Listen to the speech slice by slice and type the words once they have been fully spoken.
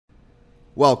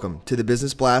Welcome to the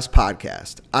Business Blast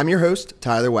podcast. I'm your host,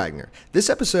 Tyler Wagner. This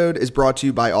episode is brought to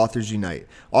you by Authors Unite.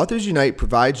 Authors Unite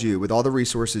provides you with all the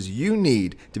resources you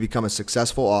need to become a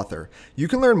successful author. You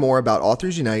can learn more about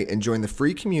Authors Unite and join the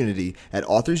free community at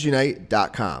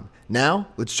authorsunite.com. Now,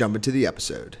 let's jump into the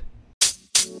episode.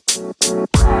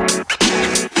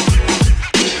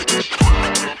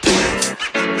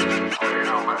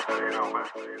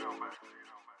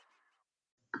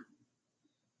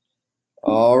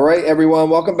 All right,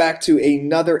 everyone. Welcome back to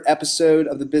another episode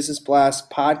of the Business Blast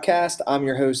podcast. I'm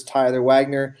your host, Tyler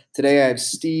Wagner. Today I have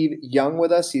Steve Young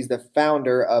with us. He's the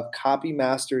founder of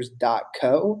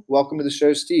copymasters.co. Welcome to the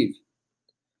show, Steve.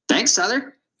 Thanks,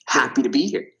 Tyler. Happy to be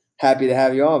here. Happy to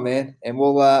have you on, man. And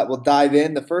we'll dive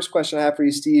in. The first question I have for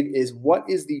you, Steve, is what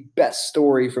is the best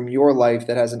story from your life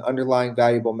that has an underlying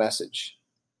valuable message?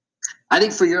 I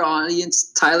think for your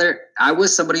audience, Tyler, I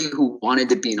was somebody who wanted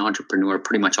to be an entrepreneur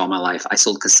pretty much all my life. I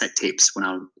sold cassette tapes when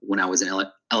I was in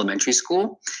elementary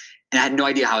school, and I had no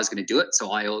idea how I was going to do it. So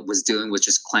all I was doing was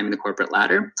just climbing the corporate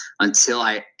ladder until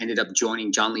I ended up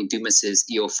joining John Lee Dumas's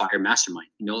EO Fire Mastermind.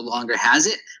 He no longer has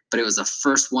it, but it was the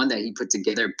first one that he put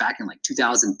together back in like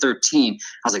 2013. I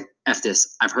was like, F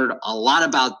this. I've heard a lot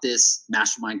about this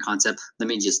mastermind concept. Let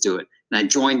me just do it. And I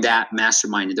joined that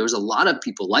mastermind. And there was a lot of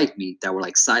people like me that were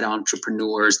like side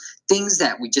entrepreneurs, things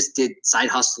that we just did, side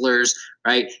hustlers,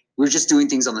 right? We were just doing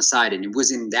things on the side. And it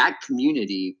was in that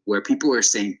community where people were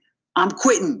saying, I'm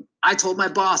quitting. I told my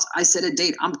boss, I set a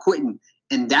date, I'm quitting.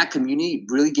 And that community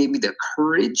really gave me the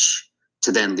courage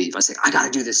to then leave. I was like, I got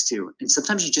to do this too. And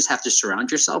sometimes you just have to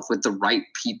surround yourself with the right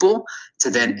people to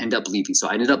then end up leaving. So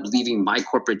I ended up leaving my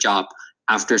corporate job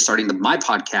after starting my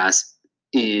podcast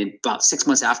in about 6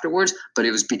 months afterwards, but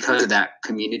it was because of that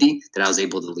community that I was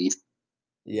able to leave.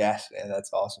 Yes, man,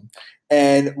 that's awesome.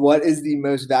 And what is the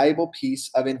most valuable piece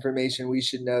of information we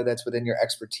should know that's within your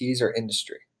expertise or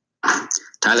industry?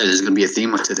 Tyler, there's going to be a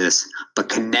theme to this, but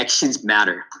connections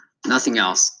matter. Nothing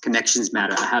else. Connections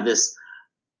matter. I have this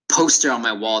poster on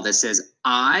my wall that says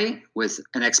I with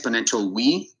an exponential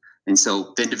we. And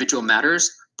so the individual matters,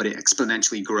 but it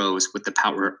exponentially grows with the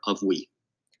power of we.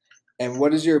 And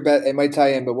what is your best, it might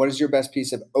tie in, but what is your best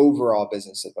piece of overall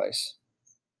business advice?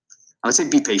 I would say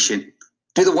be patient,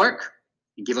 do the work,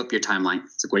 and give up your timeline.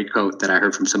 It's a great quote that I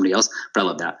heard from somebody else, but I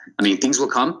love that. I mean, things will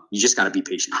come. You just got to be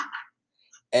patient.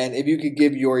 And if you could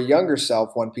give your younger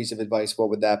self one piece of advice, what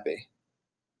would that be?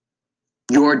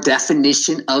 Your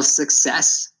definition of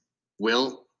success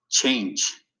will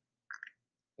change.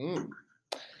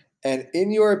 And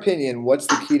in your opinion, what's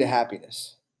the key to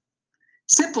happiness?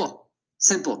 Simple,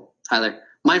 Tyler.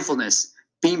 Mindfulness,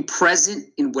 being present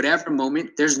in whatever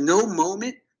moment. There's no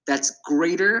moment that's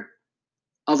greater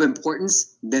of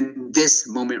importance than this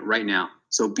moment right now.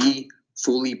 So be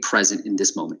fully present in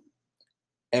this moment.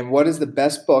 And what is the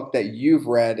best book that you've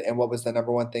read, and what was the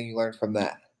number one thing you learned from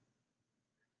that?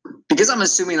 Because I'm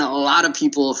assuming a lot of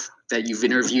people that you've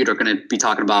interviewed are going to be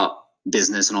talking about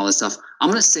business and all this stuff, I'm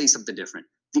going to say something different.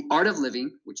 The Art of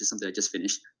Living, which is something I just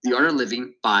finished, The Art of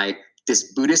Living by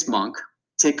this Buddhist monk,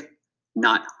 Thich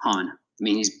Nhat Hanh. I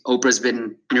mean, Oprah's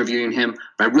been interviewing him,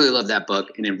 but I really love that book,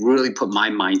 and it really put my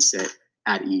mindset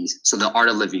at ease. So The Art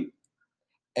of Living.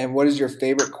 And what is your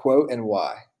favorite quote and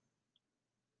why?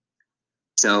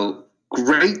 So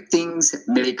great things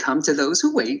may come to those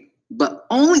who wait, but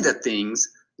only the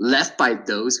things left by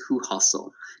those who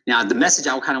hustle. Now, the message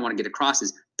I kind of want to get across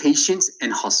is patience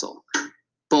and hustle,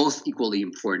 both equally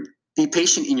important. Be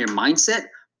patient in your mindset,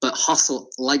 but hustle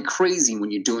like crazy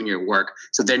when you're doing your work.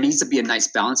 So there needs to be a nice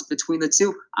balance between the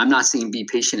two. I'm not saying be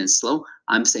patient and slow.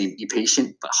 I'm saying be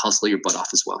patient, but hustle your butt off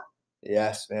as well.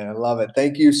 Yes, man. I love it.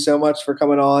 Thank you so much for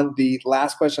coming on. The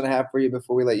last question I have for you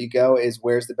before we let you go is,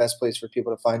 where's the best place for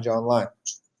people to find you online?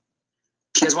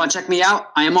 If you guys want to check me out,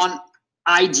 I am on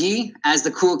IG, as the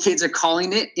cool kids are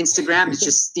calling it. Instagram, it's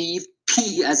just Steve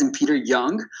P as in Peter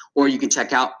Young, or you can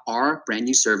check out our brand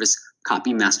new service,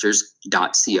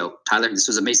 copymasters.co. Tyler, this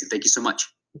was amazing. Thank you so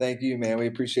much. Thank you, man. We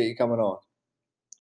appreciate you coming on.